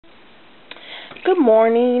Good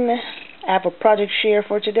morning. I have a project share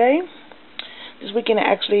for today. This weekend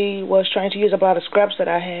I actually was trying to use up a lot of scraps that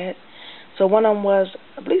I had. So one of them was,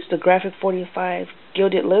 I believe, the Graphic 45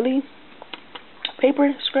 Gilded Lily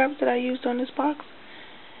paper scraps that I used on this box.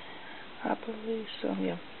 I believe so,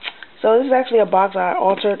 yeah. So this is actually a box I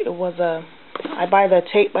altered. It was I buy the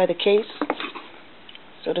tape by the case.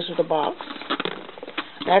 So this was the box.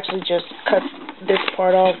 I actually just cut this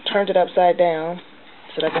part off, turned it upside down,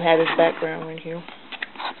 so that I can have this background right here.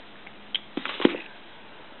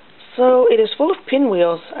 So it is full of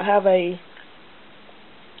pinwheels. I have a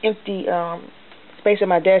empty space in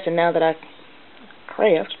my desk, and now that I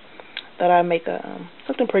craft, that I make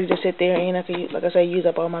something pretty to sit there, and I can, like I say, use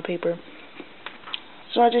up all my paper.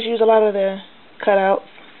 So I just use a lot of the cutouts,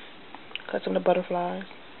 cut some of the butterflies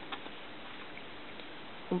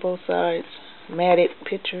on both sides, matted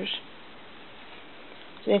pictures.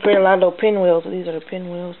 So then create a lot of little pinwheels. These are the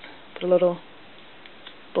pinwheels. Put a little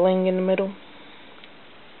bling in the middle.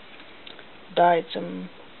 Dyed some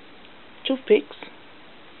toothpicks.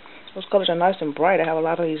 Those colors are nice and bright. I have a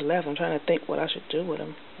lot of these left. I'm trying to think what I should do with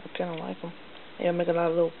them. I kind of like them. Maybe I'll make a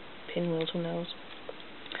lot of little pinwheels. Who knows?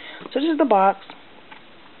 So this is the box.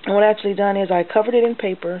 And what I actually done is I covered it in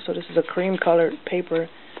paper. So this is a cream colored paper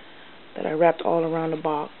that I wrapped all around the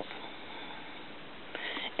box.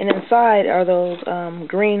 And inside are those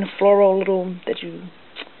green floral little that you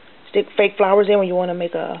stick fake flowers in when you want to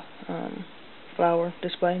make a flower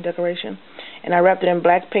display decoration. And I wrapped it in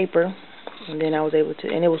black paper, and then I was able to,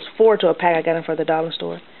 and it was 4 to a pack. I got them from the dollar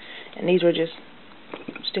store, and these were just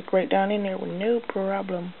stick right down in there with no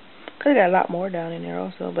problem. Could have got a lot more down in there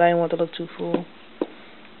also, but I didn't want to look too full.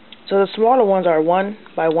 So the smaller ones are 1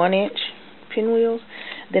 by 1 inch pinwheels.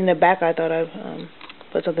 Then the back I thought I'd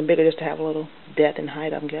put something bigger just to have a little depth and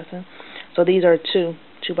height, I'm guessing. So these are 2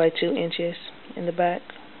 by 2 inches in the back.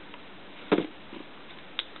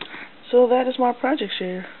 So that is my project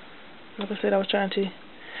share. Like I said, I was trying to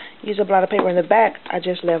use up a lot of paper. In the back, I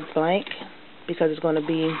just left blank because it's going to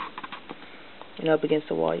be, you know, up against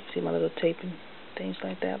the wall. You can see my little tape and things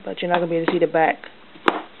like that. But you're not going to be able to see the back.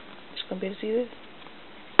 You're just going to be able to see this.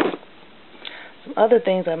 Some other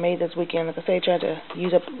things I made this weekend, like I say, I tried to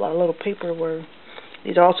use up a lot of little paper.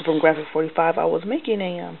 These are also from Graphic 45. I was making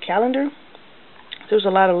a calendar. There was a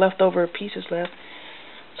lot of leftover pieces left.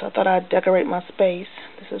 So I thought I'd decorate my space.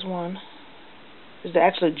 This is one. This is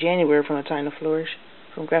actually January from A Time to Flourish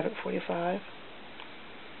from Graphic 45.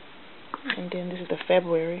 And then this is the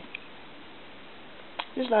February.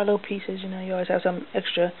 There's a lot of little pieces, you know, you always have some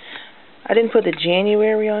extra. I didn't put the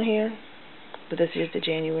January on here, but this is the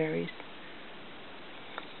January's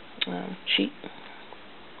sheet.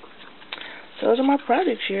 So those are my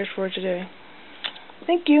project shares for today.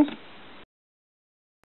 Thank you.